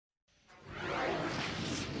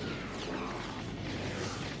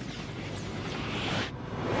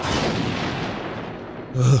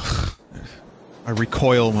Ugh. I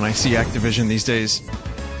recoil when I see Activision these days.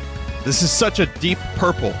 This is such a deep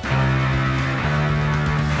purple.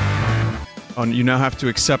 Oh, and you now have to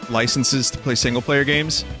accept licenses to play single-player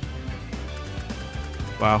games?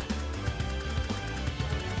 Wow.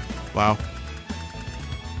 Wow.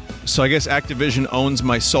 So I guess Activision owns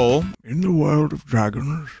my soul. In the world of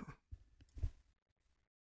dragons.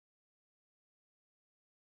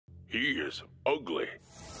 He is ugly.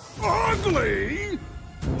 Ugly?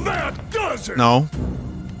 That does it! No.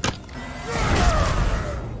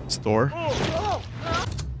 It's Thor.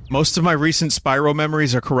 Most of my recent Spyro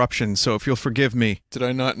memories are corruption, so if you'll forgive me. Did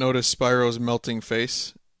I not notice Spyro's melting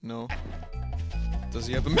face? No. Does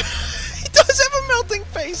he have a he does have a melting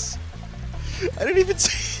face! I didn't even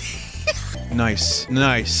see. Nice.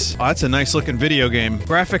 Nice. Oh, that's a nice looking video game.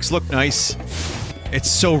 Graphics look nice.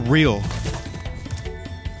 It's so real.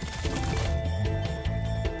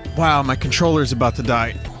 Wow, my controller's about to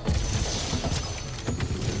die.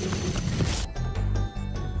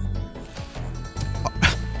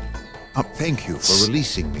 Thank you for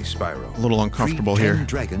releasing me, Spyro. A little uncomfortable Free 10 here.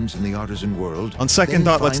 dragons in the artisan world. On second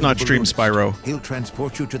thought, let's not stream Spyro. He'll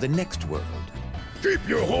transport you to the next world. Keep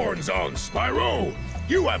your horns on, Spyro!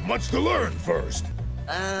 You have much to learn first.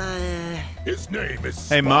 His name is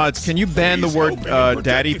Hey mods, can you ban the word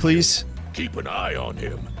daddy, please? Keep an eye on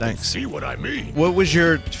him. Thanks. See what I mean? What was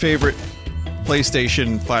your favorite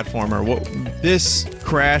PlayStation platformer? What? This,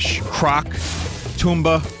 Crash, Croc,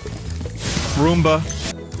 Toomba, Roomba.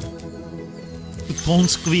 The town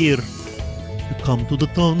square. You come to the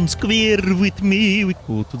town square with me. We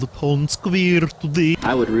go to the town square today.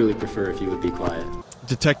 I would really prefer if you would be quiet.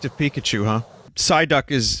 Detective Pikachu, huh?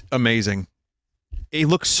 Psyduck is amazing. He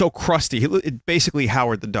looks so crusty. He basically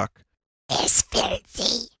Howard the Duck. It's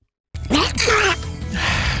filthy.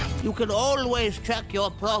 You can always check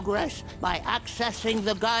your progress by accessing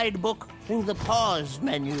the guidebook through the pause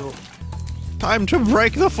menu. Time to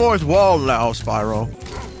break the fourth wall now, Spyro.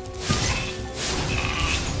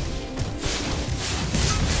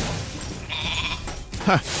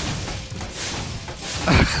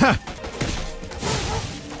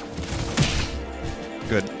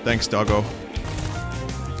 Good. Thanks, doggo.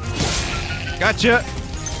 Gotcha!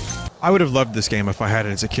 I would have loved this game if I had it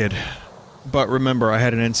as a kid. But remember, I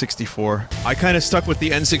had an N64. I kind of stuck with the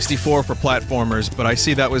N64 for platformers, but I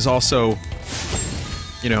see that was also...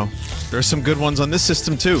 You know, there's some good ones on this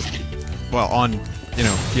system too. Well, on, you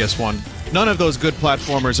know, PS1. None of those good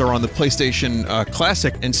platformers are on the PlayStation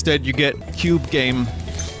Classic. Instead, you get Cube Game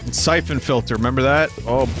and Siphon Filter. Remember that?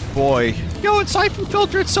 Oh boy. Yo, in Siphon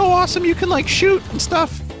Filter, it's so awesome. You can, like, shoot and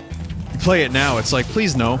stuff. You play it now, it's like,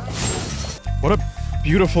 please no. What a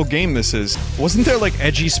beautiful game this is. Wasn't there, like,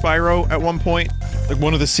 Edgy Spyro at one point? Like,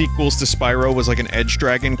 one of the sequels to Spyro was, like, an Edge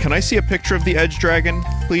Dragon. Can I see a picture of the Edge Dragon,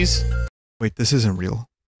 please? Wait, this isn't real.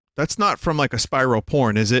 That's not from, like, a Spyro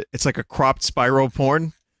porn, is it? It's like a cropped Spyro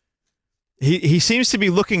porn? He seems to be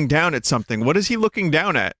looking down at something. What is he looking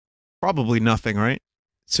down at? Probably nothing, right?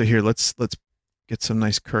 So here, let's get some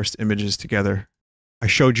nice cursed images together. I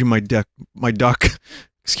showed you my duck.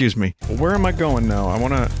 Excuse me. Well, where am I going now? I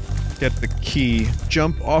want to get the key.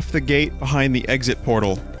 Jump off the gate behind the exit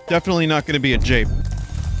portal. Definitely not going to be a jape.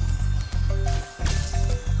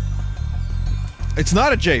 It's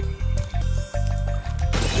not a jape.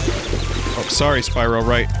 Oh, sorry, Spyro.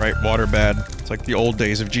 Right, water bad. It's like the old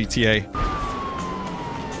days of GTA.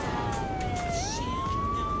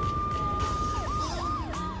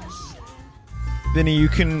 Vinny, you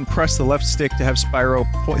can press the left stick to have Spyro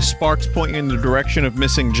sparks pointing in the direction of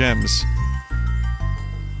missing gems.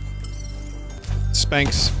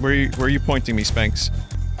 Spanx, where are you pointing me, Spanx?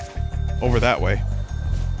 Over that way.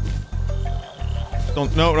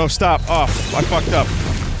 No, stop. Oh, I fucked up.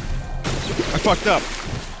 I fucked up.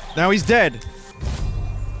 Now he's dead.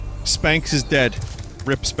 Spanx is dead.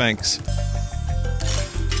 Rip Spanx.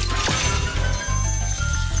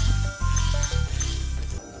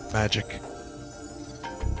 Magic.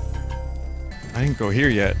 I didn't go here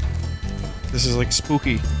yet. This is like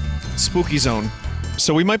spooky. Spooky zone.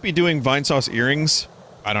 So we might be doing Vinesauce earrings.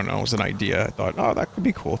 I don't know, it was an idea. I thought, oh, that could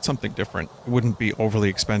be cool. It's something different. It wouldn't be overly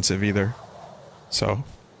expensive either. So...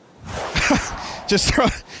 just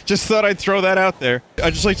thought I'd throw that out there.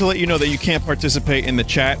 I'd just like to let you know that you can't participate in the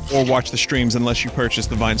chat or watch the streams unless you purchase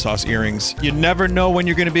the Vinesauce earrings. You never know when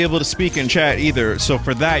you're going to be able to speak in chat either, so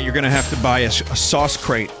for that you're going to have to buy a sauce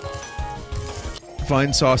crate.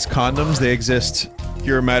 Vinesauce condoms, they exist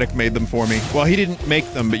Gearmatic made them for me. Well, he didn't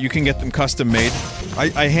make them, but you can get them custom made.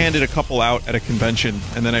 I handed a couple out at a convention,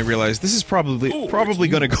 and then I realized this is probably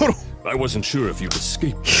gonna go to... I wasn't sure if you'd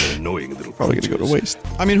escape the annoying little Probably gonna go to waste.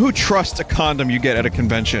 I mean, who trusts a condom you get at a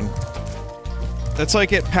convention? That's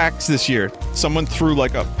like at PAX this year. Someone threw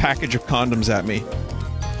like a package of condoms at me.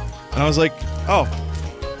 And I was like, oh.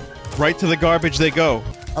 Right to the garbage they go.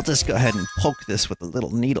 I'll just go ahead and poke this with a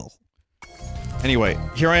little needle. Anyway,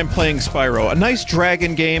 here I am playing Spyro. A nice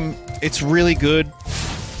dragon game. It's really good.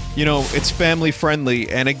 You know, it's family friendly,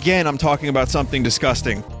 and again, I'm talking about something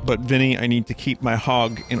disgusting. But Vinny, I need to keep my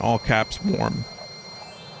hog, in all caps, warm.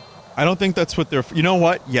 I don't think that's what they're- you know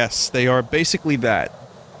what? Yes, they are basically that.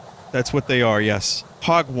 That's what they are, yes.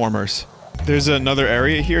 Hog warmers. There's another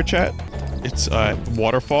area here, chat. It's a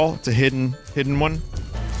waterfall. It's a hidden one.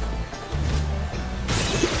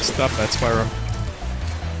 Stop that, Spyro.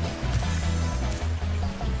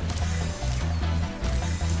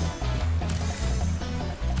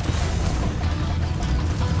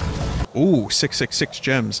 Ooh, 666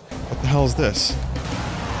 gems. What the hell is this?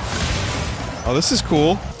 Oh, this is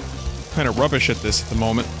cool. Kind of rubbish at this at the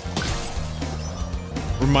moment.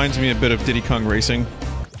 Reminds me a bit of Diddy Kong Racing.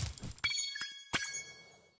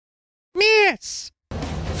 Miss!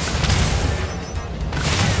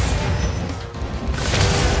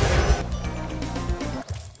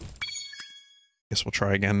 Guess we'll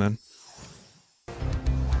try again then.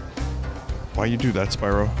 Why you do that,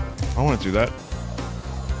 Spyro? I want to do that.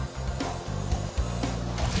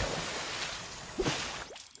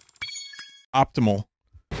 Optimal.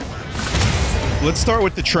 Let's start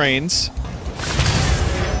with the trains.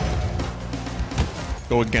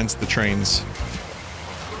 Go against the trains.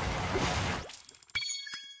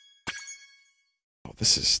 Oh,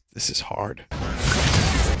 this is hard.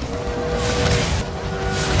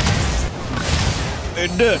 Hey,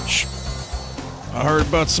 Dutch. I heard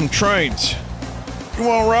about some trains. You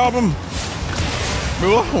wanna rob them?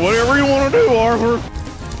 Well, whatever you wanna do, Arthur.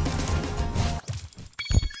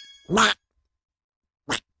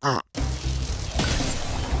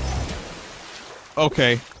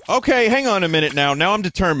 Okay. Okay, hang on a minute now. Now I'm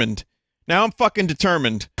determined. Now I'm fucking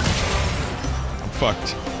determined. I'm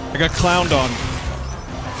fucked. I got clowned on.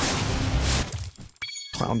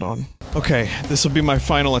 Clowned on. Okay, this will be my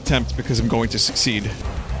final attempt because I'm going to succeed.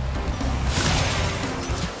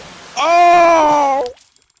 Oh!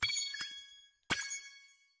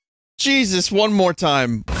 Jesus, one more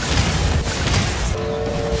time.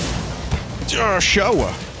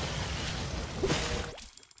 Showa.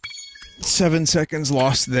 7 seconds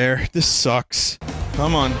lost there. This sucks.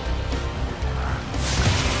 Come on.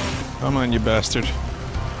 Come on, you bastard.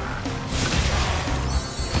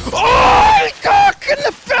 Oh! Cock in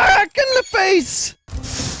the back! In the face!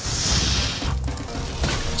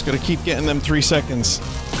 Just gotta keep getting them 3 seconds.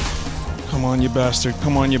 Come on, you bastard.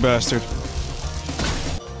 Come on, you bastard.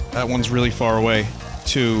 That one's really far away.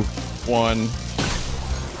 2, 1,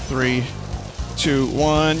 3, 2,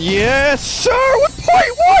 1. Yes, sir! With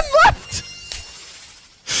 0.1 left!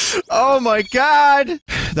 Oh my god!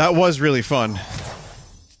 That was really fun.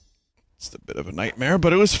 It's a bit of a nightmare,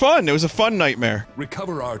 but it was fun. It was a fun nightmare.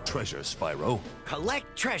 Recover our treasure, Spyro.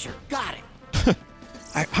 Collect treasure. Got it.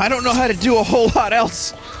 I don't know how to do a whole lot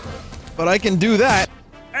else, but I can do that.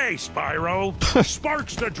 Hey, Spyro.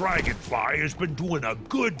 Sparks the Dragonfly has been doing a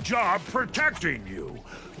good job protecting you.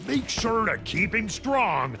 Make sure to keep him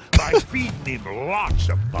strong by feeding him lots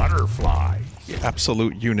of butterfly.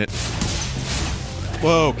 Absolute unit.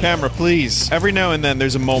 Whoa, camera, please. Every now and then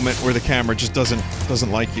there's a moment where the camera just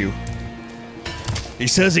doesn't like you. He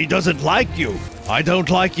says he doesn't like you. I don't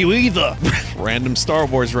like you either. Random Star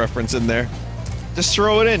Wars reference in there. Just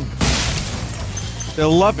throw it in.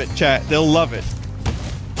 They'll love it, chat. They'll love it.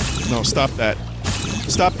 No, stop that.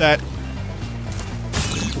 Stop that.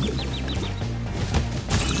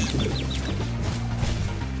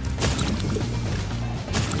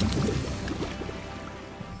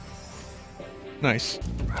 Nice.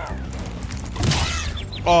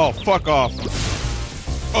 Oh, fuck off.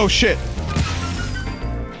 Oh, shit.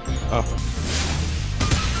 Oh.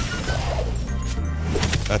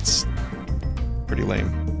 That's pretty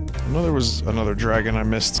lame. I know there was another dragon I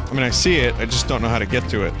missed. I mean, I see it, I just don't know how to get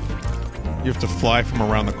to it. You have to fly from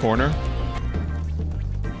around the corner.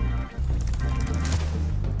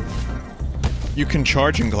 You can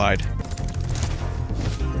charge and glide.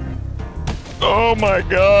 Oh my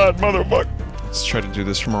god, motherfucker! Let's try to do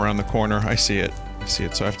this from around the corner. I see it. I see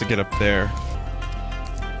it, so I have to get up there.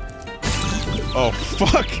 Oh,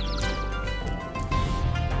 fuck!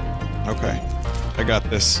 Okay. I got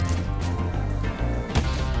this.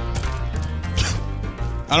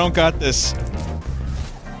 I don't got this.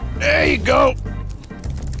 There you go!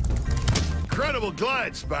 Incredible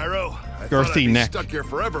glide, Spyro. I thought I'd Girthy be neck. stuck here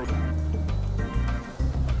forever.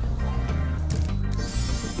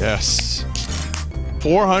 Yes.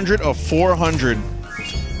 400 of 400.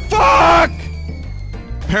 Fuck!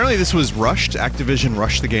 Apparently this was rushed. Activision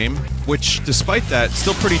rushed the game, which, despite that,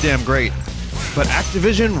 still pretty damn great. But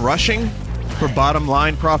Activision rushing for bottom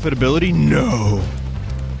line profitability? No.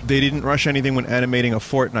 They didn't rush anything when animating a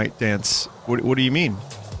Fortnite dance. What do you mean?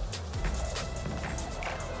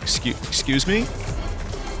 Excuse me?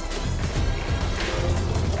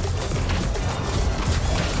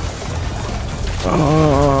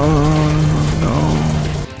 Oh, no.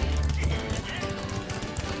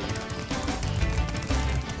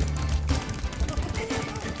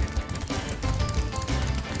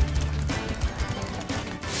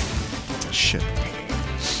 Shit.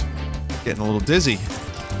 Getting a little dizzy.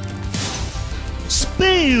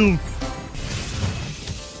 Spill!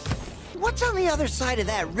 What's on the other side of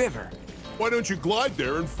that river? Why don't you glide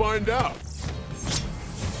there and find out?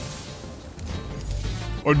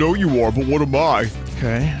 I know you are, but what am I?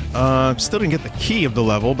 Okay. Still didn't get the key of the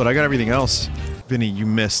level, but I got everything else. Vinny, you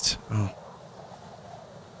missed. Oh.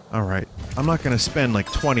 Alright. I'm not gonna spend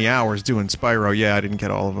like 20 hours doing Spyro. Yeah, I didn't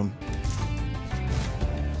get all of them.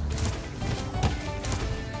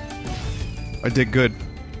 I did good.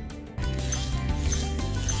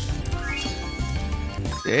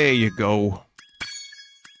 There you go.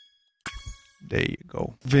 There you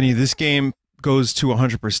go. Vinny, this game goes to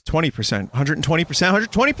 100%, 20%, 120%,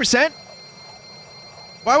 120%?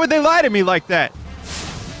 Why would they lie to me like that?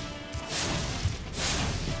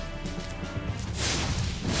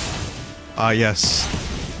 Ah, yes.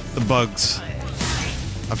 The bugs.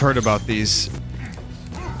 I've heard about these.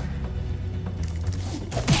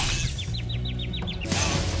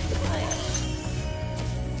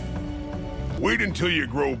 Wait until you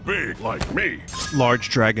grow big like me. Large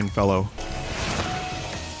dragon fellow.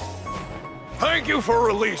 Thank you for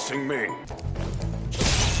releasing me.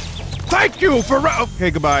 Thank you for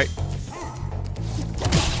okay, goodbye.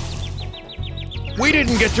 We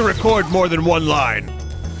didn't get to record more than one line.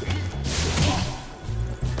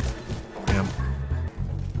 Damn.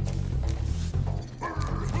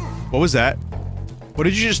 What was that? What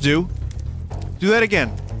did you just do? Do that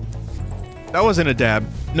again. That wasn't a dab.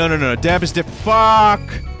 No. Dab is different. Fuck!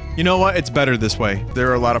 You know what? It's better this way. There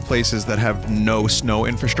are a lot of places that have no snow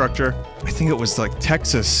infrastructure. I think it was like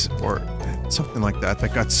Texas or something like that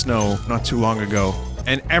that got snow not too long ago.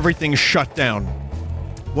 And everything shut down.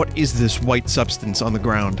 What is this white substance on the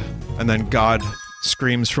ground? And then God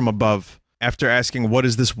screams from above after asking, what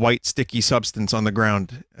is this white sticky substance on the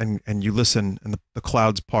ground? And you listen and the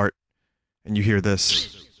clouds part and you hear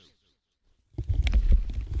this.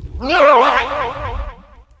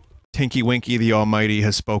 Tinky Winky the Almighty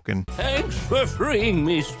has spoken. Thanks for freeing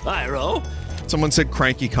me, Spyro. Someone said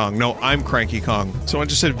Cranky Kong. No, I'm Cranky Kong. Someone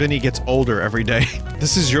just said Vinny gets older every day.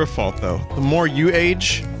 This is your fault, though. The more you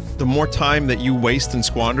age, the more time that you waste and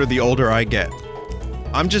squander, the older I get.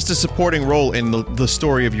 I'm just a supporting role in the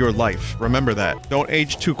story of your life. Remember that. Don't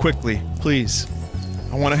age too quickly, please.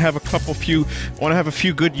 I want to have a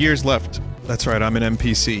few good years left. That's right, I'm an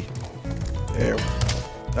NPC. There.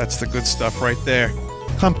 That's the good stuff right there.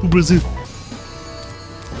 Come to Brazil.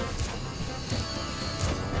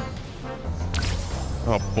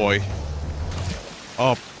 Oh boy.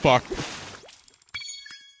 Oh fuck.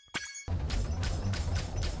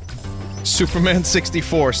 Superman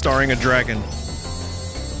 64 starring a dragon.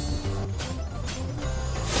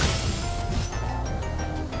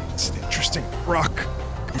 It's an interesting rock.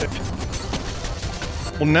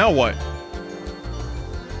 Well, now what?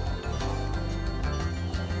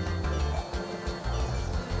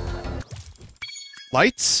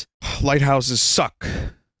 Lights? Lighthouses suck.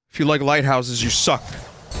 If you like lighthouses, you suck.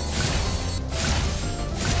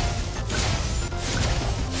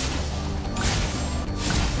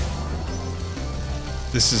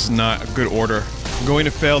 This is not a good order. I'm going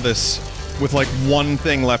to fail this with like one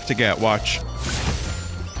thing left to get. Watch.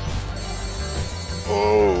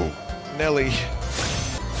 Oh, Nelly.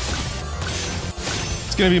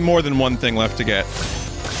 It's gonna be more than one thing left to get.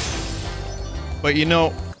 But you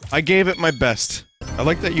know, I gave it my best. I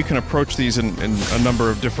like that you can approach these in a number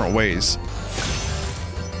of different ways.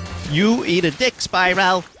 You eat a dick,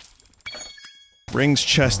 Spyro. Rings,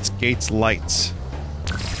 chests, gates, lights.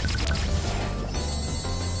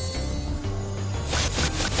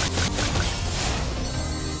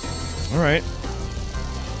 Alright.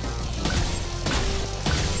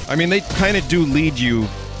 I mean, they kind of do lead you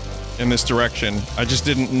in this direction. I just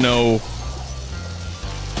didn't know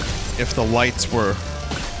if the lights were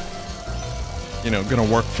you know, gonna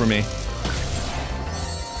work for me.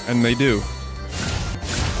 And they do.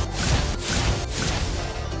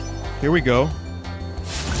 Here we go.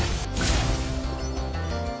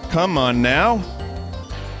 Come on now.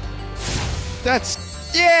 That's...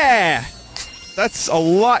 yeah! That's a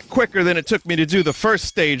lot quicker than it took me to do the first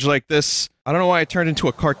stage like this. I don't know why I turned into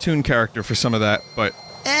a cartoon character for some of that, but...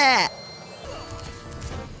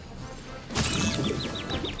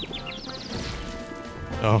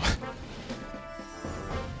 Oh.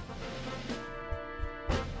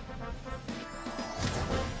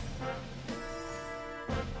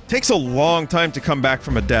 Takes a long time to come back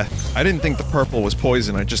from a death. I didn't think the purple was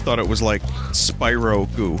poison, I just thought it was like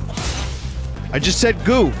Spyro goo. I just said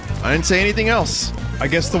goo. I didn't say anything else. I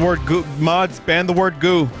guess the word goo- mods banned the word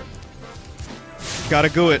goo. Gotta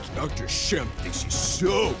goo it. Dr. Shem thinks he's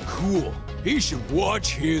so cool. He should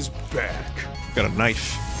watch his back. Got a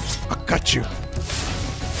knife. I got you.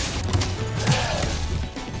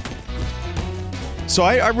 So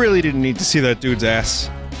I really didn't need to see that dude's ass.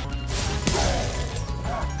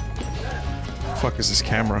 Fuck is this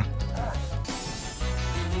camera?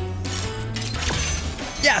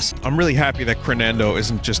 Yes! I'm really happy that Crenando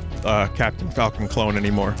isn't just Captain Falcon clone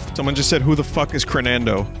anymore. Someone just said, who the fuck is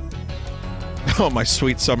Crenando? Oh, my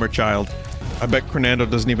sweet summer child. I bet Crenando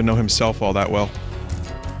doesn't even know himself all that well.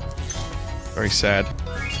 Very sad.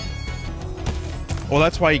 Well,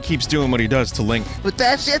 that's why he keeps doing what he does to Link. But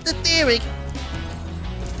that's just the theory.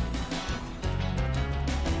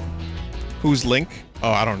 Who's Link?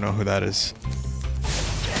 Oh, I don't know who that is.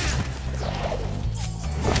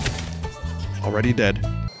 Already dead.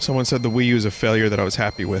 Someone said the Wii U is a failure that I was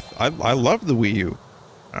happy with. I love the Wii U.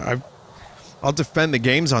 I'll defend the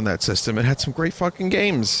games on that system. It had some great fucking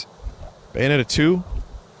games. Bayonetta 2?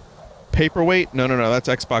 Paperweight? No, that's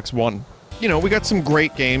Xbox One. You know, we got some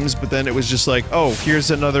great games, but then it was just like, oh,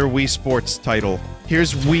 here's another Wii Sports title.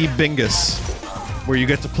 Here's Wii Bingus, where you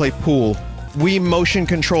get to play pool. Wii Motion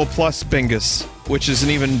Control Plus Bingus, which is an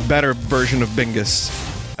even better version of Bingus.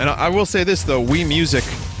 And I will say this, though, Wii Music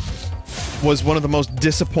was one of the most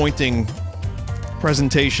disappointing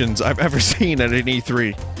presentations I've ever seen at an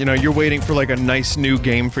E3. You know, you're waiting for like a nice new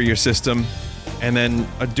game for your system, and then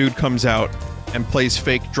a dude comes out and plays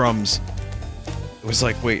fake drums. It was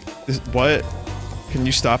like, wait, what? Can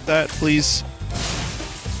you stop that, please?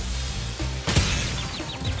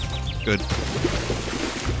 Good.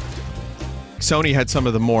 Sony had some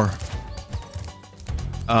of the more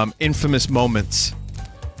infamous moments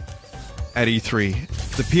at E3.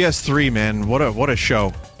 The PS3, man, what a show.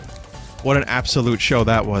 What an absolute show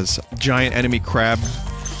that was. Giant enemy crab.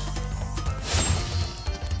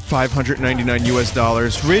 $599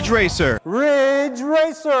 US. Ridge Racer! Ridge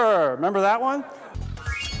Racer! Remember that one?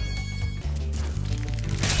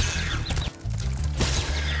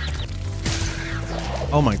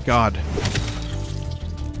 Oh my god.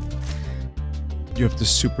 You have to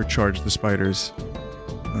supercharge the spiders.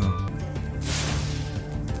 Oh.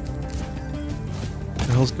 What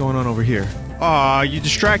the hell's going on over here? Aw, you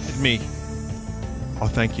distracted me! Oh,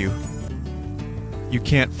 thank you. You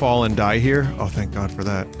can't fall and die here? Oh, thank God for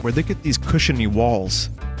that. Where'd they get these cushiony walls?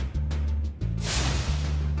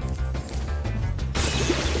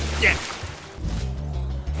 Yeah!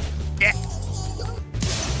 Yeah!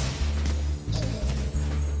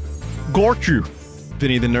 Got you!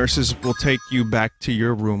 Vinny, the nurses will take you back to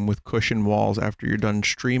your room with cushion walls after you're done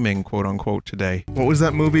streaming, quote-unquote, today. What was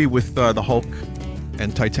that movie with the Hulk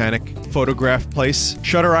and Titanic? Photograph Place?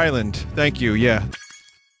 Shutter Island. Thank you, yeah.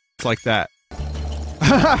 It's like that.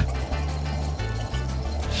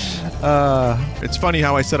 It's funny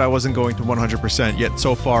how I said I wasn't going to 100%, yet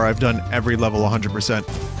so far I've done every level 100%.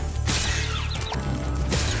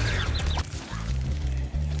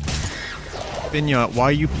 Binya,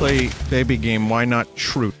 why you play baby game, why not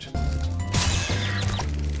Shroot?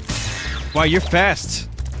 Why, you're fast,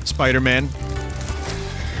 Spider-Man.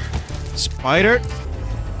 Spider?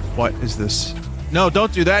 What is this? No,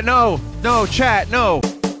 don't do that, no! No, chat, no!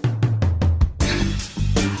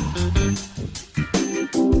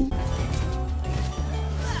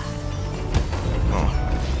 Oh.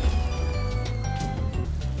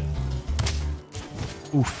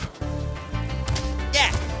 Oof.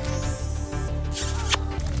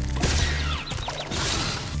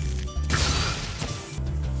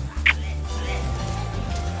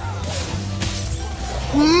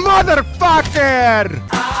 Motherfucker!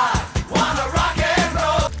 I wanna rock and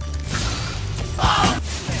roll. Oh.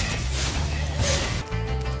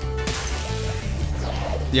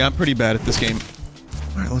 Yeah, I'm pretty bad at this game.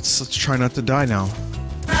 All right, let's try not to die now.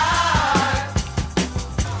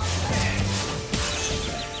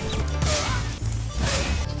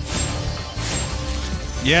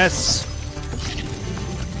 Yes!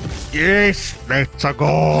 Yes! Let's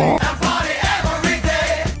go!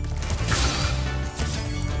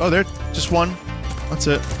 Oh, there. Just one. That's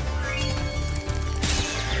it.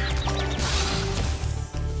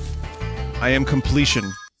 I am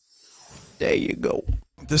completion. There you go.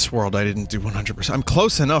 This world I didn't do 100%. I'm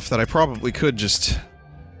close enough that I probably could just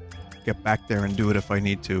get back there and do it if I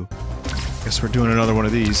need to. Guess we're doing another one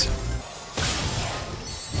of these.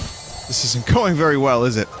 This isn't going very well,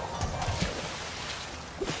 is it?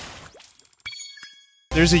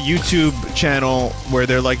 There's a YouTube channel where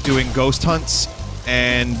they're like doing ghost hunts,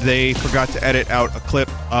 and they forgot to edit out a clip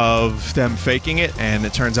of them faking it, and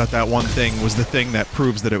it turns out that one thing was the thing that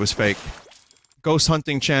proves that it was fake. Ghost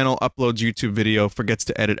hunting channel uploads YouTube video, forgets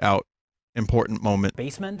to edit out important moment.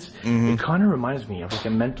 Basement? Mm-hmm. It kind of reminds me of like a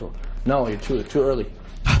mental. No, you're too early.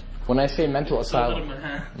 When I say mental asylum,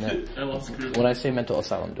 when I say mental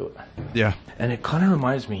asylum, do it. Yeah. And it kind of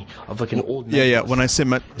reminds me of like an old. Yeah, yeah. When I say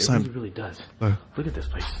mental asylum, it really does. Look at this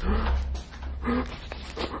place.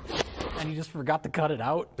 And you just forgot to cut it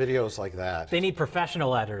out? Videos like that. They need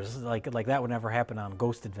professional editors. Like that would never happen on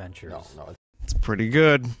Ghost Adventures. No. It's pretty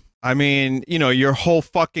good. I mean, you know, your whole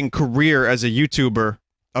fucking career as a YouTuber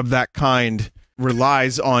of that kind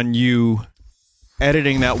relies on you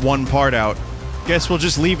editing that one part out. Guess we'll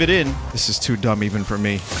just leave it in. This is too dumb even for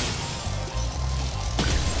me.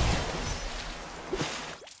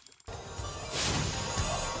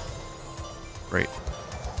 Great.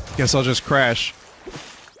 Guess I'll just crash.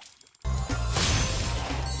 Is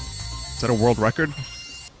that a world record?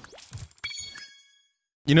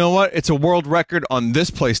 You know what? It's a world record on this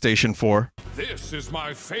PlayStation 4. This is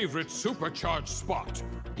my favorite supercharged spot.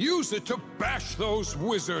 Use it to bash those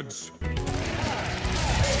wizards.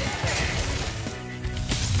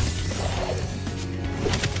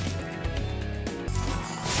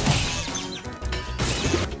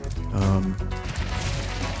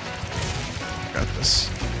 Got this.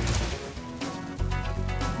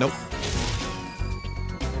 Nope.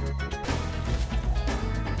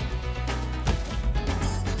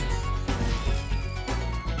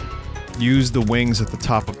 Use the wings at the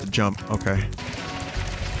top of the jump. Okay.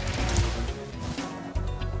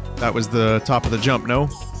 That was the top of the jump, no?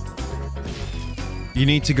 You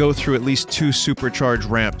need to go through at least 2 supercharged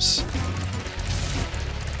ramps.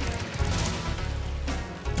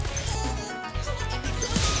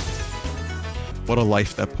 What a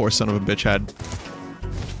life that poor son of a bitch had.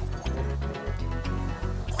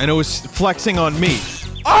 And it was flexing on me.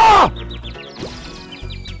 Ah!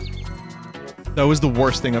 That was the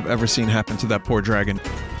worst thing I've ever seen happen to that poor dragon.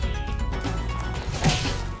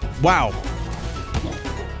 Wow.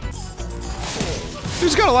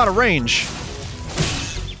 Dude's got a lot of range.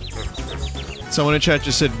 Someone in chat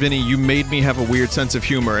just said, Vinny, you made me have a weird sense of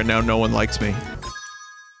humor and now no one likes me.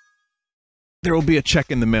 There will be a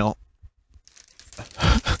check in the mail.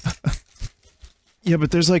 Yeah,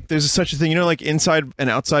 but there's such a thing, you know, like inside and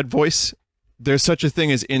outside voice? There's such a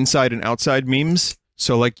thing as inside and outside memes.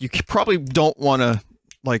 So, like, you probably don't want to,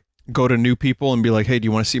 like, go to new people and be like, hey, do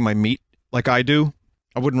you want to see my meat? Like I do?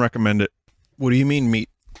 I wouldn't recommend it. What do you mean, meat?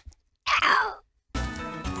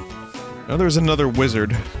 Now there's another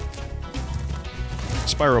wizard.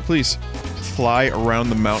 Spyro, please. Fly around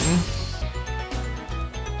the mountain.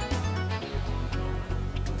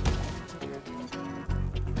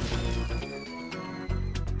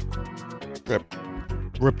 Yep.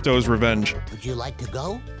 Ripto's revenge. Would you like to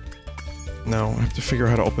go? No, I have to figure out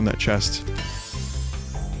how to open that chest.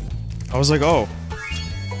 I was like, oh.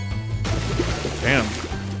 Damn.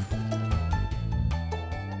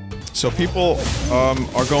 So people,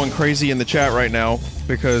 are going crazy in the chat right now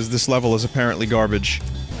because this level is apparently garbage.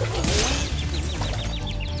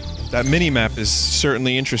 That mini-map is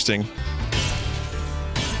certainly interesting.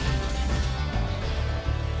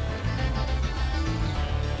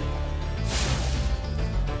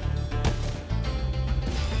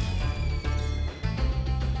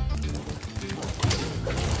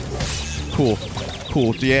 Cool.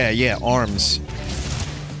 Cool. Yeah, arms.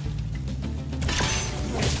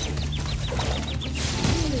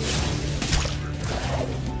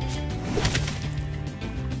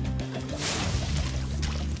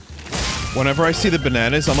 Whenever I see the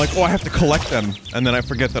bananas, I'm like, oh, I have to collect them. And then I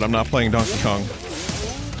forget that I'm not playing Donkey Kong.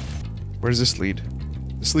 Where does this lead?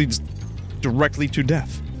 This leads directly to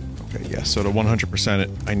death. Okay, yeah, so to 100% it,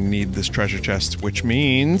 I need this treasure chest, which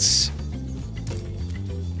means...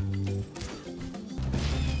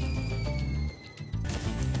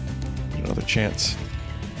 another chance.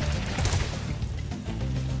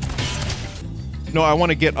 No, I want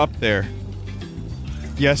to get up there.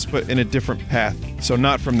 Yes, but in a different path. So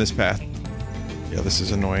not from this path. Yeah, this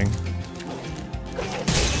is annoying.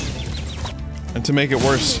 And to make it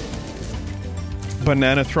worse,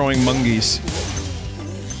 banana throwing monkeys.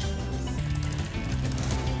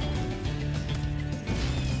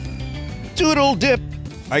 Doodle dip!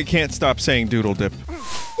 I can't stop saying doodle dip.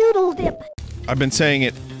 Doodle dip. I've been saying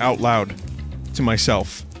it out loud to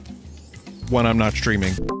myself when I'm not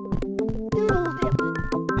streaming. Doodle dip.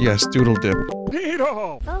 Yes, doodle dip.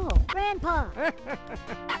 Neato! Oh, Grandpa.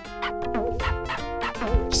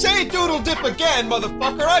 Say doodle dip again,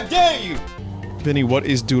 motherfucker! I dare you! Vinny, what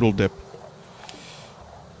is doodle dip?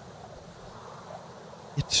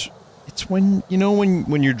 It's when, you know,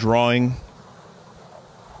 when you're drawing.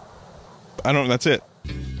 I don't know, that's it.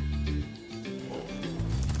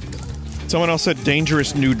 Someone else said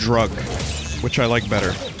dangerous new drug, which I like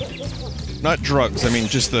better. Not drugs, I mean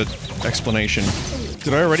just the explanation.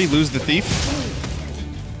 Did I already lose the thief?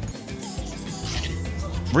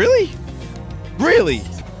 Really? Really?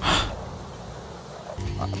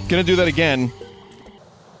 Gonna do that again.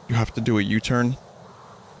 You have to do a U-turn.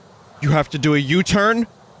 You have to do a U-turn?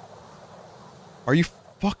 Are you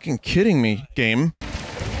fucking kidding me, game?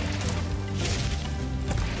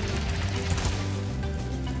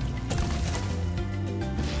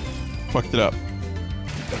 Fucked it up.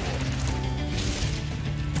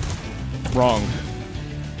 Wrong.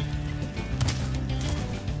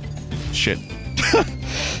 Shit.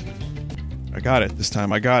 I got it this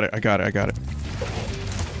time. I got it.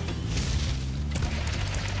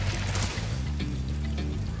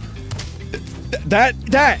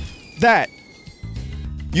 That!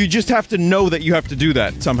 You just have to know that you have to do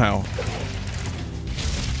that, somehow.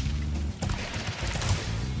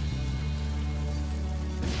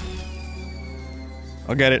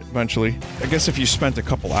 I'll get it, eventually. I guess if you spent a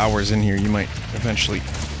couple hours in here, you might eventually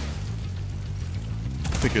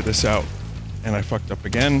figure this out. And I fucked up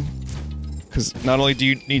again. Because not only do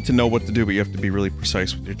you need to know what to do, but you have to be really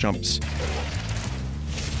precise with your jumps.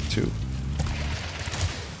 2.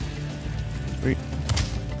 3.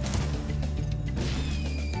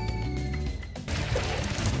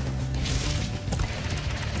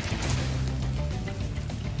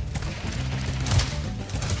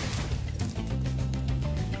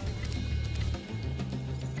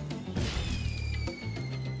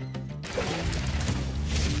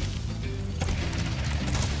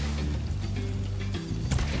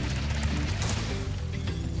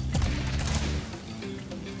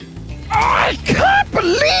 I can't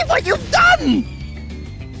believe what you've done!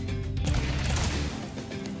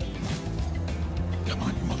 Come on,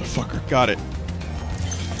 you motherfucker. Got it.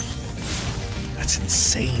 That's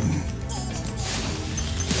insane.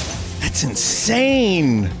 That's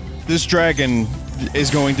insane! This dragon is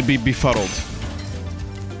going to be befuddled.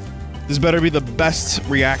 This better be the best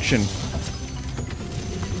reaction.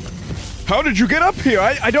 How did you get up here?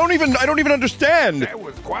 I don't even understand! That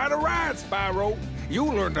was quite a ride, Spyro. You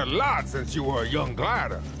learned a lot since you were a young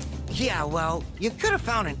glider. Yeah, well, you could have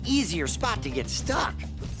found an easier spot to get stuck.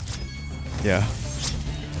 Yeah.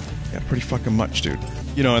 Yeah, pretty fucking much, dude.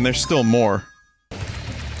 You know, and there's still more.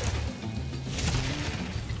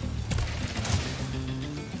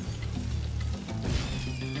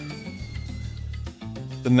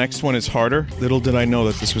 The next one is harder. Little did I know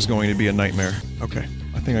that this was going to be a nightmare. Okay,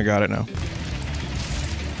 I think I got it now.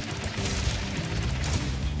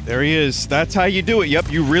 There he is. That's how you do it.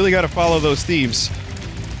 Yep, you really gotta follow those thieves.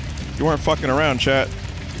 You weren't fucking around, chat.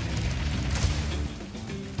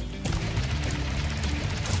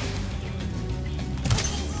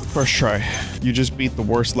 First try. You just beat the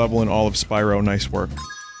worst level in all of Spyro. Nice work.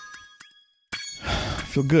 I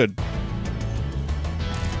feel good.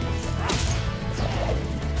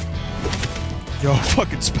 Yo,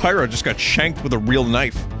 fucking Spyro just got shanked with a real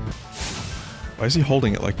knife. Why is he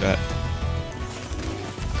holding it like that?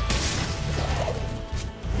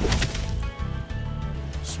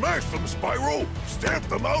 Smash them, Spyro! Stamp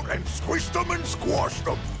them out and squish them and squash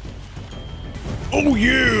them! Oh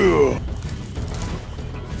yeah!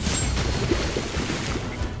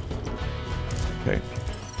 Okay.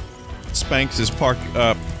 Spanx is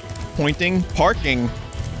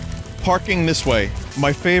parking this way.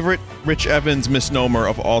 My favorite Rich Evans misnomer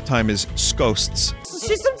of all time is Scosts.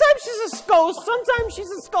 Sometimes she's a ghost, sometimes she's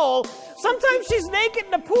a skull, sometimes she's naked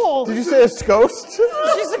in a pool. Did you say a ghost?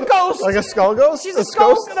 She's a ghost. Like a skull ghost? She's a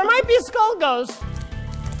skull. There might be a skull ghost.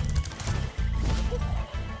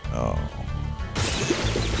 Oh.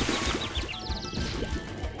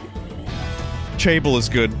 Chable is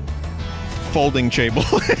good. Folding chable.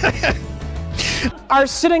 Are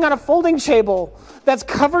sitting on a folding table that's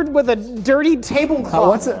covered with a dirty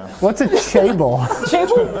tablecloth. What's a chable?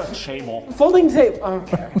 Chable? Chable. Folding table.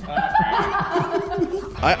 Okay.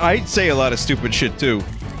 I say a lot of stupid shit too,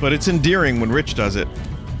 but it's endearing when Rich does it.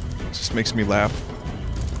 It just makes me laugh.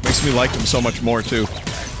 Makes me like him so much more too.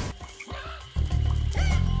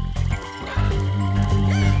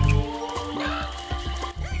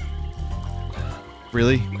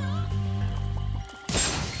 Really?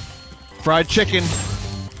 Fried chicken.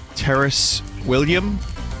 Terrace William?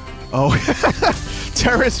 Oh,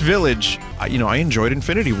 Terrace Village. You know, I enjoyed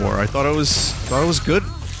Infinity War. I thought it was good.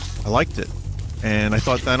 I liked it. And I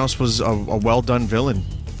thought Thanos was a well-done villain.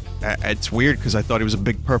 It's weird because I thought he was a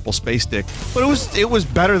big purple space dick. But it was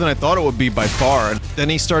better than I thought it would be by far. And then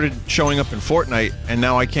he started showing up in Fortnite, and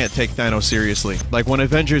now I can't take Thanos seriously. Like, when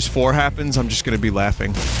Avengers 4 happens, I'm just gonna be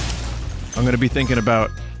laughing. I'm gonna be thinking about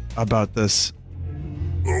this.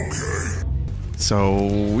 Okay.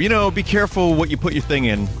 So, you know, be careful what you put your thing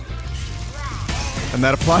in. And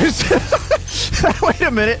that applies to... Wait a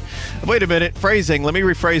minute. Wait a minute. Phrasing. Let me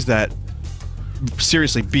rephrase that.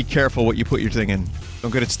 Seriously, be careful what you put your thing in. Don't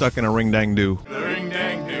get it stuck in a ring-dang-doo. The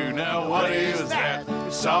ring-dang-doo, now what is that?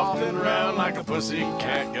 Soft and round like a pussy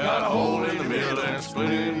cat. Got a hole in the middle and it's split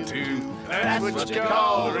in two. That's what you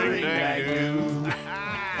call the ring-dang-doo.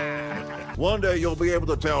 One day you'll be able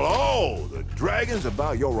to tell all the dragons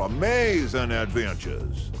about your amazing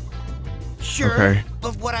adventures. Sure, Okay.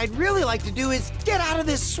 but what I'd really like to do is get out of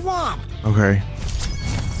this swamp. Okay.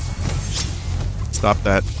 Stop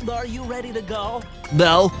that. Are you ready to go?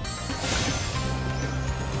 No.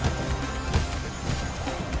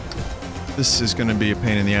 This is gonna be a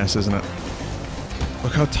pain in the ass, isn't it?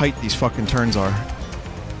 Look how tight these fucking turns are.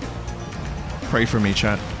 Pray for me,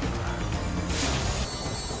 chat.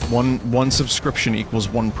 One subscription equals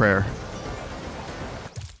one prayer.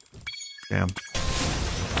 Damn.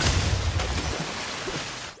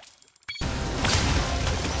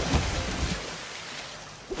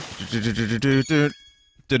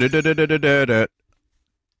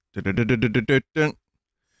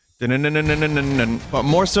 But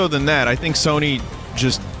more so than that, I think Sony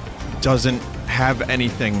just doesn't have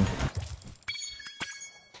anything.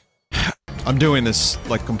 I'm doing this,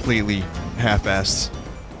 like, completely half-assed.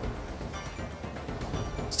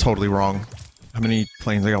 It's totally wrong. How many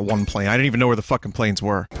planes? I got one plane. I didn't even know where the fucking planes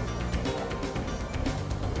were.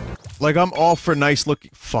 Like, I'm all for nice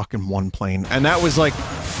looking fucking one plane. And that was like,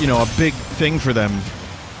 you know, a big thing for them.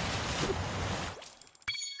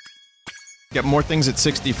 Get more things at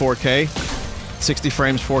 64K. 60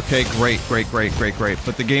 frames, 4K, great, great, great, great, great.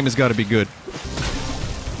 But the game has got to be good.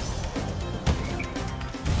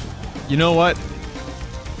 You know what?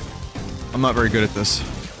 I'm not very good at this.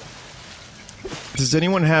 Does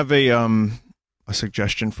anyone have a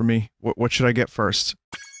suggestion for me? What should I get first?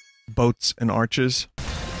 Boats and arches?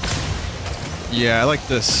 Yeah, I like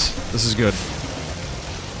this. This is good.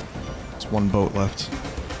 There's one boat left.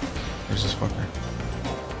 Where's this fucker?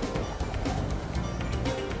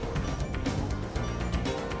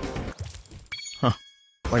 Huh.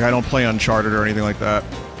 Like, I don't play Uncharted or anything like that.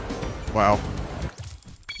 Wow.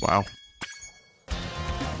 Wow.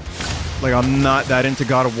 Like, I'm not that into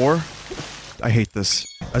God of War. I hate this.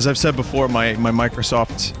 As I've said before, my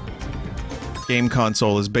Microsoft game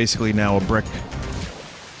console is basically now a brick.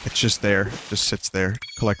 It's just there. Just sits there.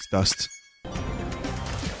 Collects dust.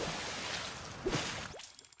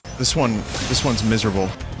 This one's miserable.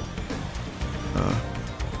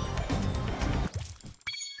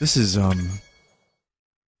 This is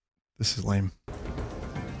lame.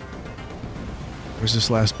 Where's this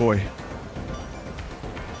last boy?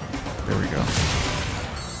 There we go.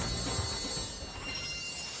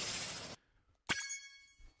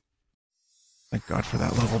 Thank God for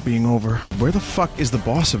that level being over. Where the fuck is the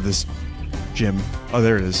boss of this gym? Oh,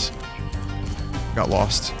 there it is. Got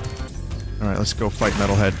lost. Alright, let's go fight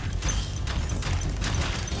Metalhead.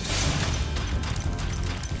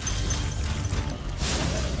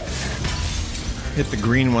 Hit the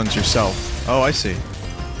green ones yourself. Oh, I see.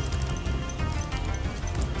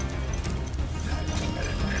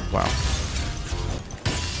 Wow.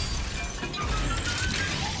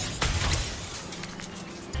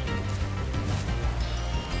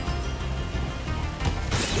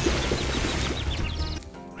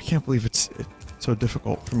 I can't believe it's so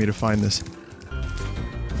difficult for me to find this.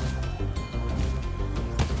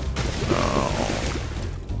 Oh.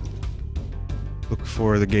 Look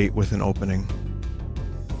for the gate with an opening.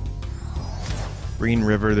 Green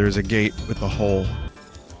River, there's a gate with a hole.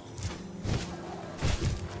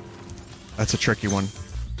 That's a tricky one.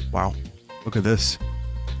 Wow. Look at this.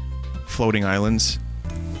 Floating islands.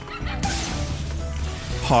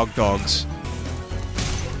 Hog dogs.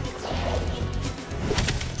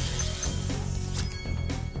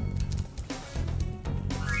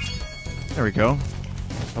 There we go.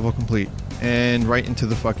 Level complete. And right into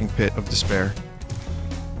the fucking pit of despair.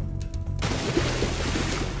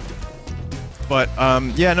 But,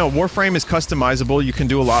 yeah, no, Warframe is customizable. You can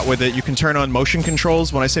do a lot with it. You can turn on motion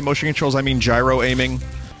controls. When I say motion controls, I mean gyro aiming.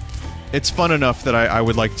 It's fun enough that I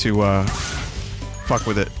would like to, fuck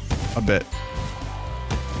with it a bit.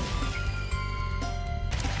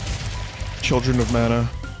 Children of Mana.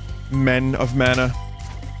 Men of Mana.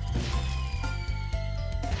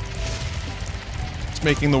 It's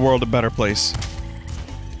making the world a better place.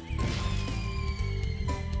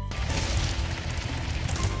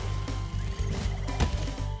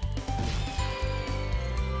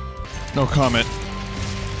 No comment.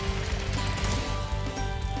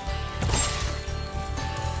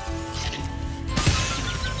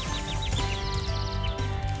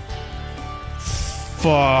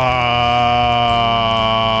 Fuck.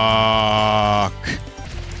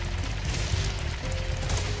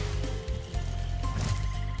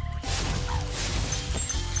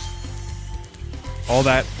 All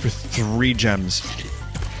that for 3 gems.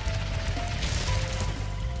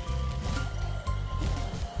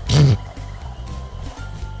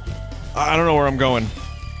 I don't know where I'm going.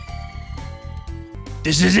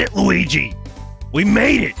 This is it, Luigi. We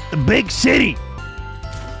made it. The big city.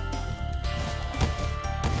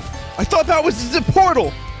 I thought that was the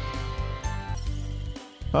portal!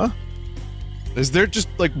 Huh? Is there just,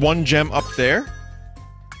 like, 1 gem up there?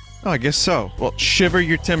 Oh, I guess so. Well, shiver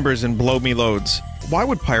your timbers and blow me loads. Why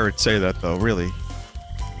would pirates say that, though, really?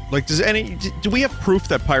 Like, do we have proof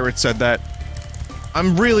that pirates said that?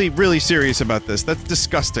 I'm really, really serious about this. That's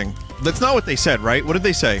disgusting. That's not what they said, right? What did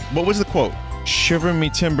they say? What was the quote? Shiver me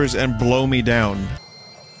timbers and blow me down.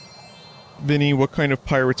 Vinny, what kind of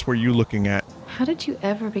pirates were you looking at? How did you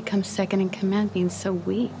ever become second in command being so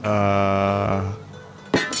weak?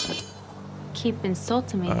 Keep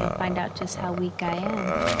insulting me and you'll find out just how weak I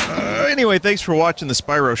am. Anyway, thanks for watching the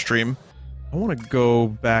Spyro stream. I want to go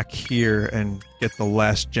back here and get the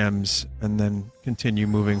last gems and then continue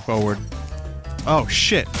moving forward. Oh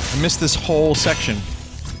shit, I missed this whole section.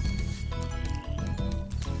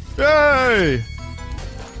 Yay!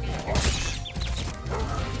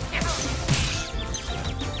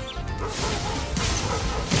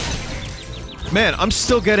 Man, I'm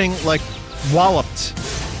still getting, like, walloped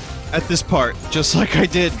at this part, just like I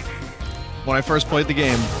did when I first played the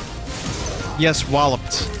game. Yes,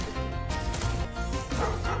 walloped.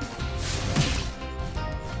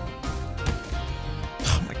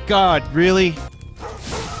 Oh my god, really?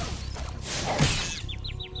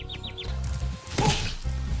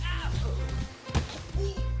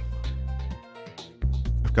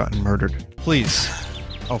 I've gotten murdered. Please.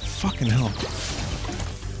 Oh, fucking hell.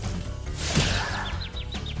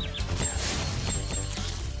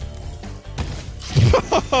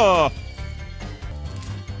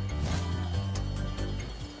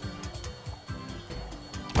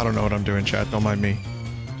 I don't know what I'm doing, chat. Don't mind me.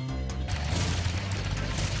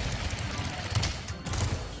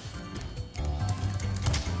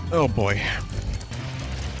 Oh boy.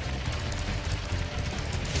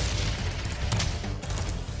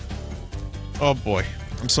 Oh boy.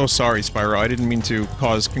 I'm so sorry, Spyro. I didn't mean to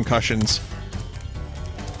cause concussions.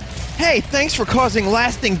 Hey, thanks for causing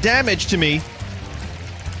lasting damage to me!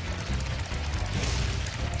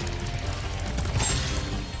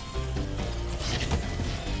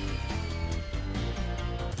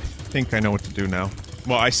 I think I know what to do now.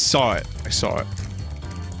 Well, I saw it. I saw it.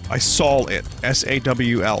 I saw it.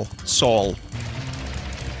 S-A-W-L. Saul.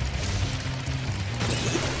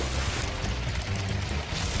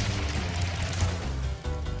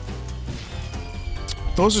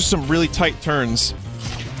 Those are some really tight turns.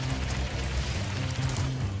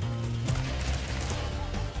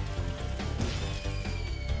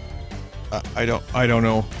 I don't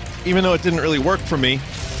know. Even though it didn't really work for me,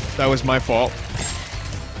 that was my fault.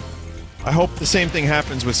 I hope the same thing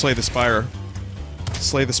happens with Slay the Spire.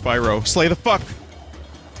 Slay the Spyro. Slay the fuck!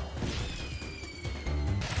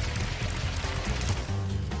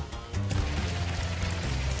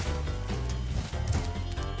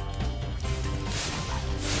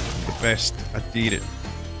 The best. I did it.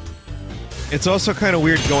 It's also kind of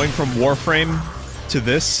weird going from Warframe to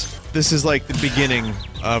this. This is like the beginning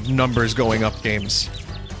of numbers going up games.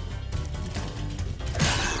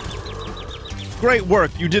 Great work,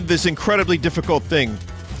 you did this incredibly difficult thing.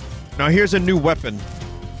 Now here's a new weapon.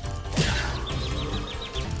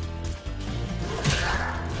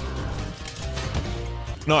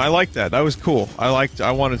 No, I like that. That was cool. I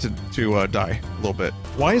wanted to die a little bit.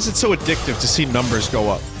 Why is it so addictive to see numbers go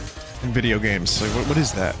up in video games? Like, what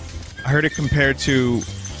is that? I heard it compared to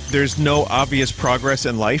there's no obvious progress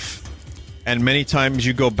in life. and many times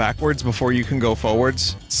you go backwards before you can go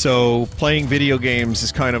forwards. So playing video games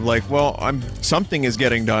is kind of like, well, something is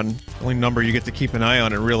getting done. The only number you get to keep an eye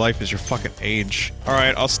on in real life is your fucking age.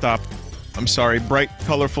 Alright, I'll stop. I'm sorry. Bright,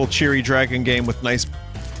 colorful, cheery dragon game with nice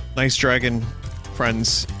dragon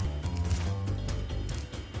friends.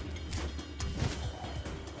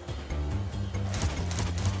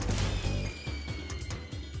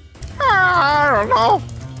 I don't know.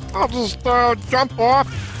 I'll just jump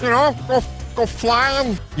off, you know, go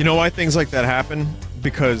flying. You know why things like that happen?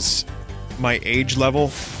 Because my age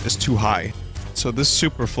level is too high. So this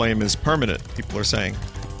super flame is permanent, people are saying.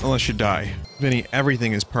 Unless you die. Vinny,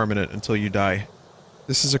 everything is permanent until you die.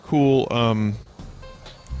 This is a cool,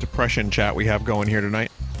 depression chat we have going here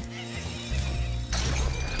tonight.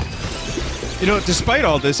 You know, despite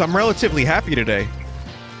all this, I'm relatively happy today.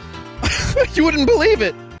 You wouldn't believe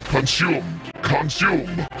it! Consume.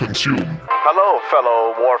 Hello,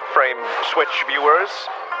 fellow Warframe Switch viewers.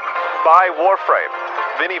 Buy Warframe.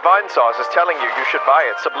 Vinny Vinesauce is telling you should buy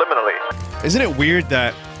it subliminally. Isn't it weird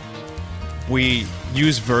that we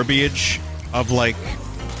use verbiage of, like,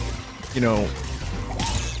 you know,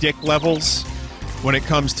 dick levels when it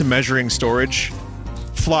comes to measuring storage?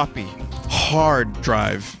 Floppy, hard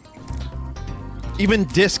drive, even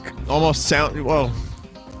disk almost sound, well,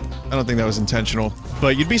 I don't think that was intentional,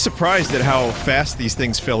 but you'd be surprised at how fast these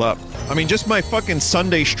things fill up. I mean, just my fucking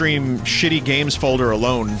Sunday stream shitty games folder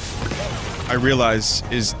alone, I realize,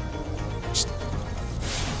 is just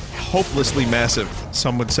hopelessly massive.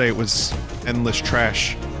 Some would say it was endless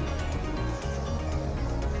trash.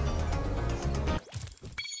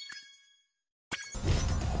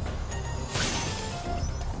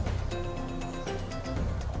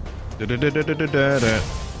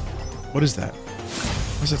 What is that?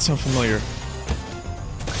 Why does that sound familiar?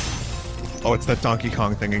 Oh, it's that Donkey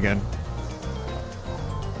Kong thing again.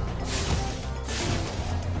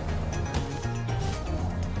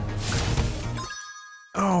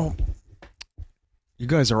 Oh. You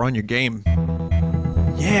guys are on your game.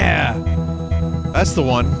 Yeah! That's the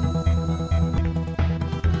one.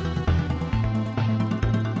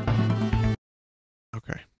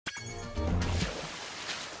 Okay.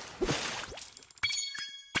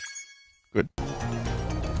 Good. I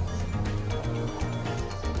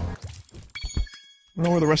don't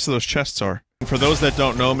know where the rest of those chests are. For those that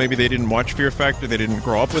don't know, maybe they didn't watch Fear Factor, they didn't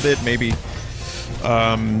grow up with it, maybe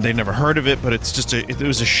they never heard of it, but it's just it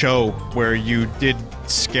was a show where you did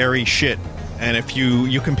scary shit, and if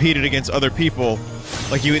you competed against other people,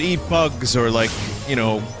 like you would eat bugs or, like, you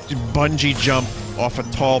know, bungee jump off a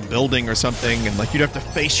tall building or something, and like you'd have to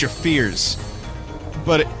face your fears.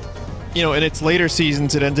 But you know, in its later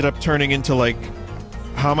seasons, it ended up turning into, like,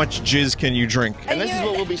 how much jizz can you drink? And this is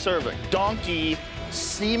what we'll be serving. Donkey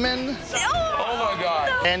semen. Oh my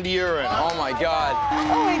god. And urine. Oh my god.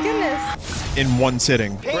 Oh my goodness. In one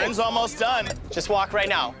sitting. Bryn's almost done. Just walk right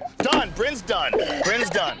now. Done. Bryn's done. Bryn's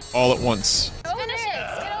done. All at once. Finish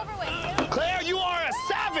it. Get over with. Claire, you are a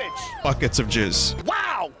savage. Buckets of jizz.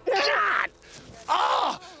 Wow. God.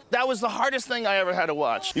 Oh, that was the hardest thing I ever had to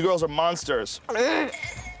watch. You girls are monsters.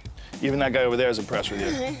 Even that guy over there is impressed with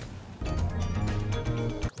you.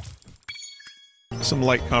 Some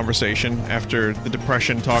light conversation after the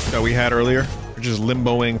depression talk that we had earlier. We're just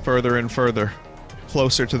limboing further and further.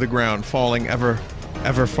 Closer to the ground, falling ever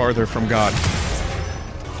farther from God.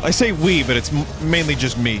 I say we, but it's mainly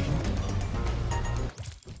just me.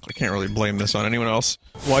 I can't really blame this on anyone else.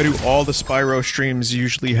 Why do all the Spyro streams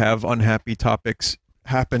usually have unhappy topics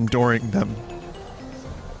happen during them?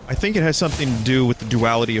 I think it has something to do with the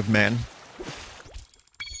duality of man.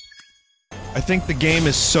 I think the game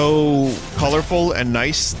is so colorful and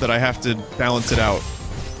nice that I have to balance it out.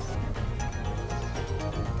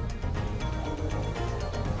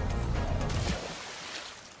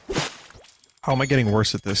 How am I getting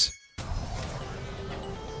worse at this?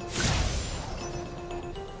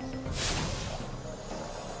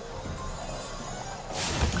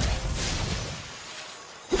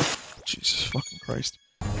 Jesus fucking Christ.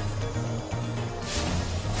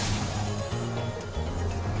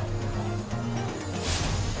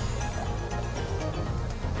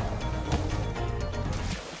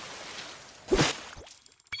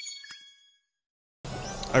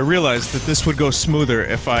 I realized that this would go smoother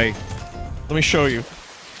if I... Let me show you.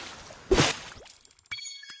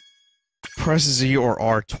 Press Z or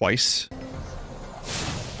R twice.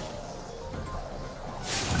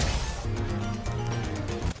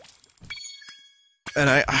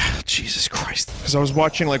 And Jesus Christ. Because I was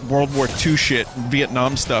watching, like, World War II shit and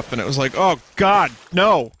Vietnam stuff, and it was like, oh god,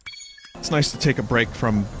 no! It's nice to take a break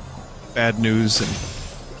from bad news and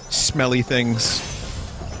smelly things.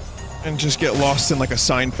 and just get lost in like a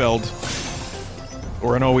Seinfeld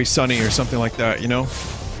or an Always Sunny or something like that, you know?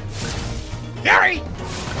 Gary!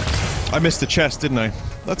 I missed the chest, didn't I?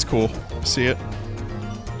 That's cool. See it.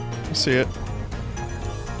 I see it.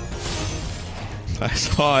 I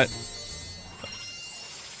saw it.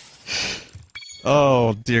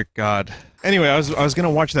 Oh, dear God. Anyway, I was gonna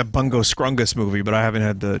watch that Bungo Scrungus movie, but I haven't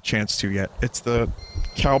had the chance to yet. It's the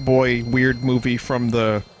cowboy weird movie from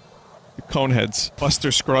the Coneheads.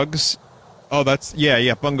 Buster Scruggs? Oh, that's...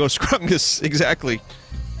 yeah, Bungo Scrungus, exactly.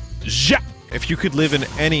 Ja! If you could live in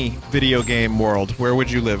any video game world, where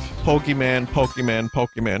would you live? Pokemon, Pokemon,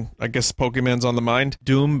 Pokemon. I guess Pokemon's on the mind.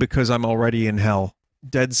 Doom, because I'm already in hell.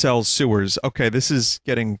 Dead Cells Sewers. Okay, this is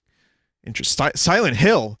getting interesting. Silent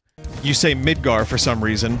Hill? You say Midgar for some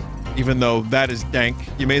reason, even though that is dank.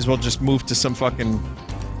 You may as well just move to some fucking...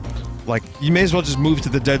 like, you may as well just move to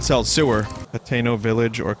the Dead Cells Sewer. Hateno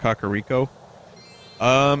Village or Kakariko.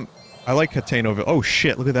 I like Hateno Village. Oh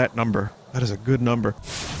shit, look at that number. That is a good number.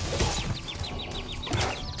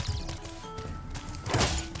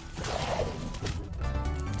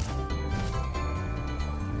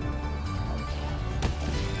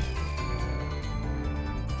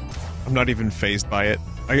 I'm not even fazed by it.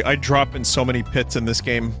 I drop in so many pits in this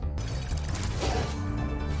game.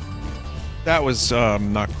 That was,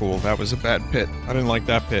 not cool. That was a bad pit. I didn't like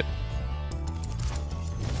that pit.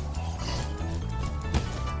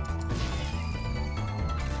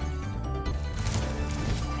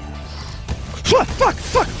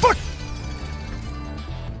 Fuck!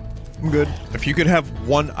 I'm good. If you could have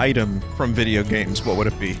one item from video games, what would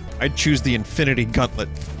it be? I'd choose the Infinity Gauntlet.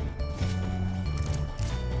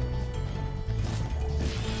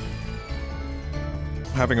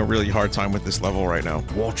 Having a really hard time with this level right now.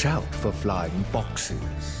 Watch out for flying boxes.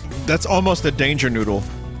 That's almost a danger noodle.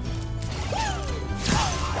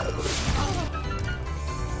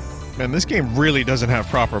 Man, this game really doesn't have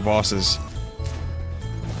proper bosses.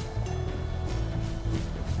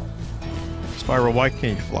 Spyro, why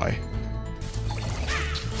can't you fly?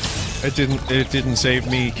 It didn't save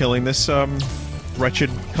me killing this, wretched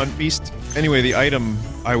cunt beast. Anyway, the item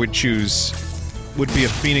I would choose would be a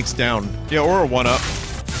Phoenix Down. Yeah, or a 1-up.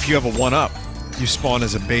 If you have a 1-up, you spawn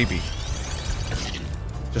as a baby.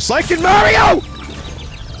 Just like in Mario!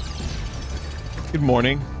 Good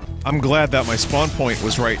morning. I'm glad that my spawn point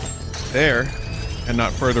was right there, and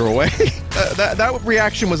not further away. that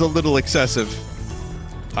reaction was a little excessive.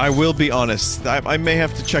 I will be honest. I may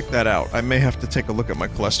have to check that out. I may have to take a look at my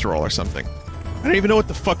cholesterol or something. I don't even know what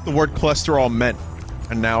the fuck the word cholesterol meant.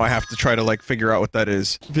 And now I have to try to, like, figure out what that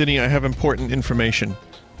is. Vinny, I have important information.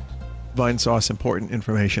 Vinesauce, important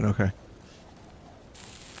information, okay.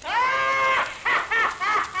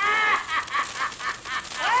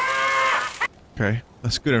 Okay,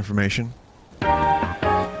 that's good information.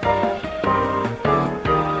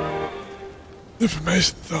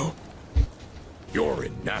 Information, though. You're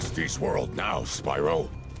in Nasty's world now, Spyro.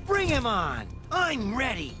 Bring him on! I'm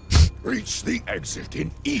ready! Reach the exit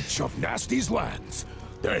in each of Nasty's lands.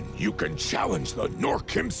 Then you can challenge the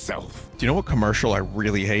Nork himself. Do you know what commercial I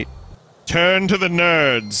really hate? Turn to the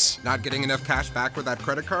nerds! Not getting enough cash back with that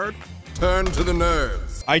credit card? Turn to the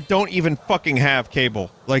nerds. I don't even fucking have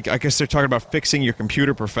cable. Like, I guess they're talking about fixing your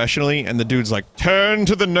computer professionally, and the dude's like, turn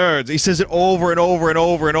to the nerds! He says it over and over and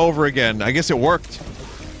over and over again. I guess it worked.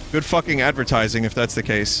 Good fucking advertising, if that's the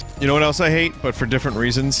case. You know what else I hate, but for different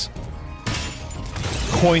reasons?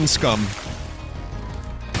 Coin scum.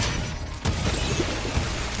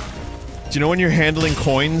 Do you know when you're handling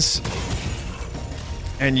coins,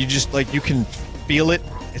 and you just, like, you can feel it?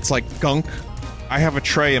 It's like gunk. I have a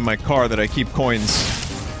tray in my car that I keep coins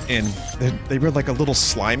in. They were, like, a little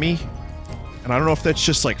slimy, and I don't know if that's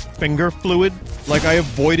just, like, finger fluid. Like, I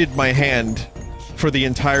avoided my hand for the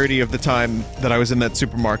entirety of the time that I was in that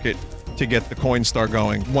supermarket to get the coin star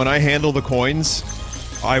going. When I handle the coins,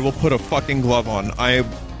 I will put a fucking glove on. I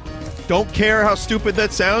don't care how stupid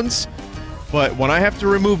that sounds, but when I have to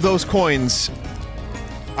remove those coins,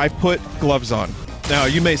 I put gloves on. Now,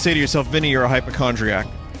 you may say to yourself, Vinny, you're a hypochondriac.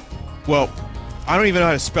 Well, I don't even know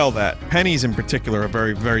how to spell that. Pennies in particular are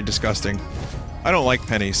very, very disgusting. I don't like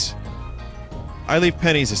pennies. I leave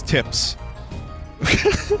pennies as tips.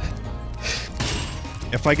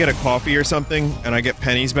 If I get a coffee or something, and I get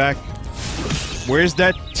pennies back, where's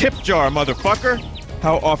that tip jar, motherfucker?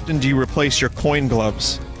 How often do you replace your coin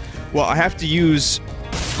gloves? Well, I have to use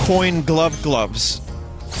coin gloves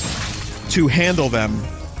to handle them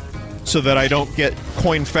so that I don't get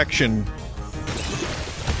coinfection.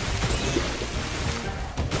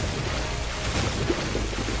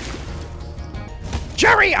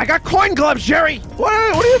 Jerry! I got coin gloves, Jerry!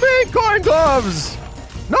 What do you mean, coin gloves?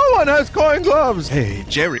 No one has coin gloves! Hey,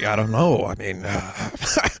 Jerry, I don't know. I mean,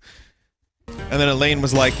 And then Elaine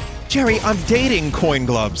was like, Jerry, I'm dating coin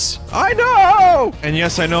gloves. I know! And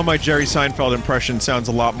yes, I know my Jerry Seinfeld impression sounds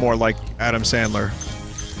a lot more like Adam Sandler.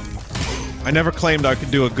 I never claimed I could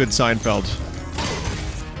do a good Seinfeld.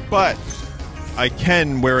 But I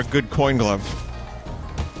can wear a good coin glove.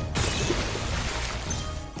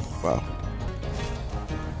 Wow.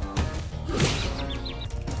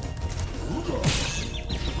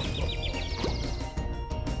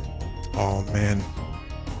 Oh man.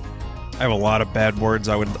 I have a lot of bad words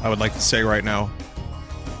I would like to say right now.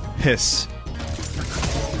 Hiss.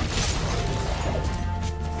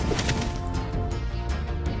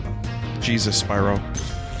 Jesus, Spyro.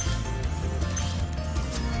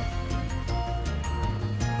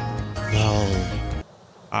 No.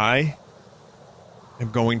 I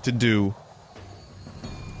am going to do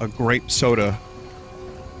a grape soda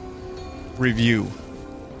review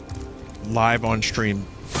live on stream.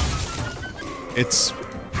 It's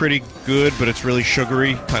pretty good, but it's really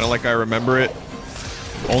sugary, kind of like I remember it.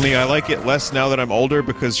 Only I like it less now that I'm older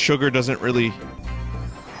because sugar doesn't really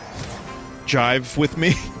jive with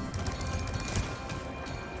me.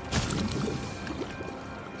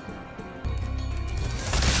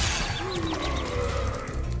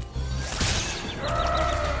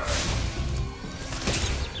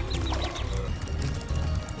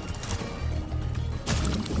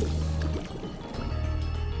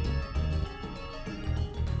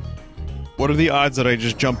 What are the odds that I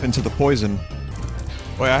just jump into the poison?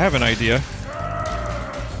 Wait, I have an idea.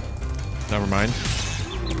 Never mind.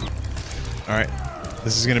 Alright.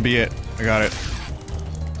 This is gonna be it. I got it.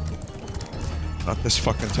 Not this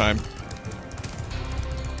fucking time.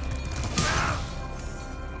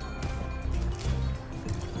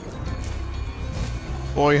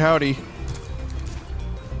 Boy, howdy.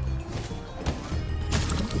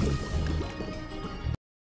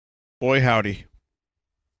 Boy, howdy.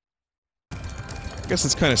 I guess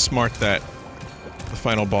it's kind of smart that the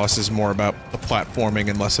final boss is more about the platforming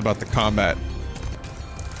and less about the combat.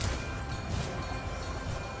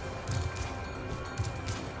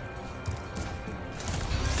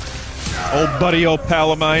 Old buddy, old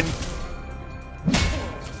pal of mine.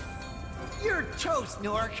 You're toast,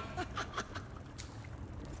 Nork.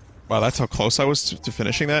 Wow, that's how close I was to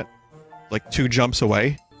finishing that? Like 2 jumps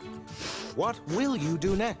away? What will you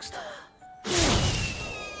do next?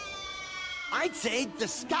 I'd say the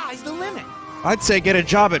sky's the limit. I'd say get a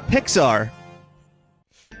job at Pixar.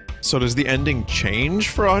 So does the ending change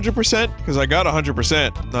for 100%? Because I got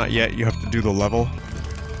 100%. Not yet, you have to do the level.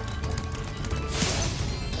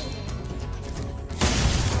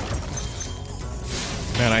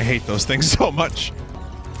 Man, I hate those things so much.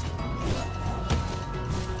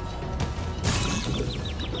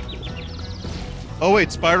 Oh wait,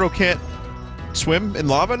 Spyro can't swim in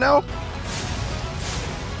lava now?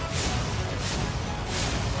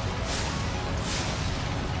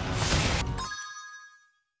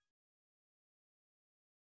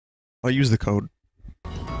 I'll use the code.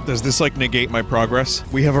 Does this, like, negate my progress?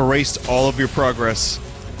 We have erased all of your progress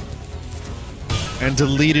and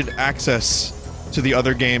deleted access to the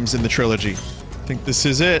other games in the trilogy. I think this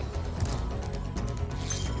is it.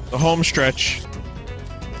 The home stretch.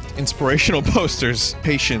 Inspirational posters.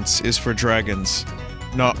 Patience is for dragons.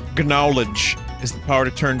 Knowledge is the power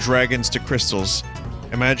to turn dragons to crystals.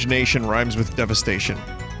 Imagination rhymes with devastation.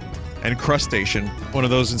 And crustation, one of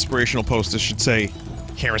those inspirational posters should say,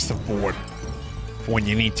 "Here's the board for when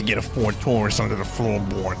you need to get a Ford Taurus under the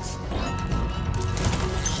floorboards."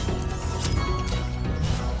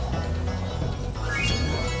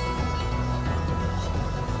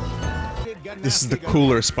 This is the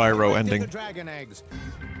cooler Spyro ending.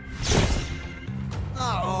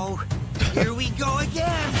 Uh-oh. Here we go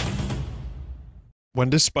again. When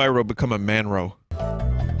does Spyro become a Manro?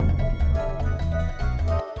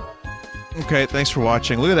 Okay, thanks for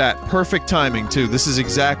watching. Look at that. Perfect timing, too. This is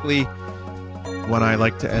exactly when I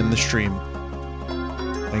like to end the stream.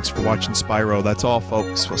 Thanks for watching Spyro. That's all,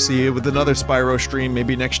 folks. We'll see you with another Spyro stream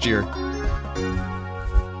maybe next year.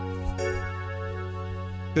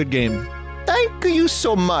 Good game. Thank you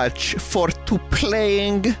so much for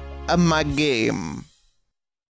playing my game.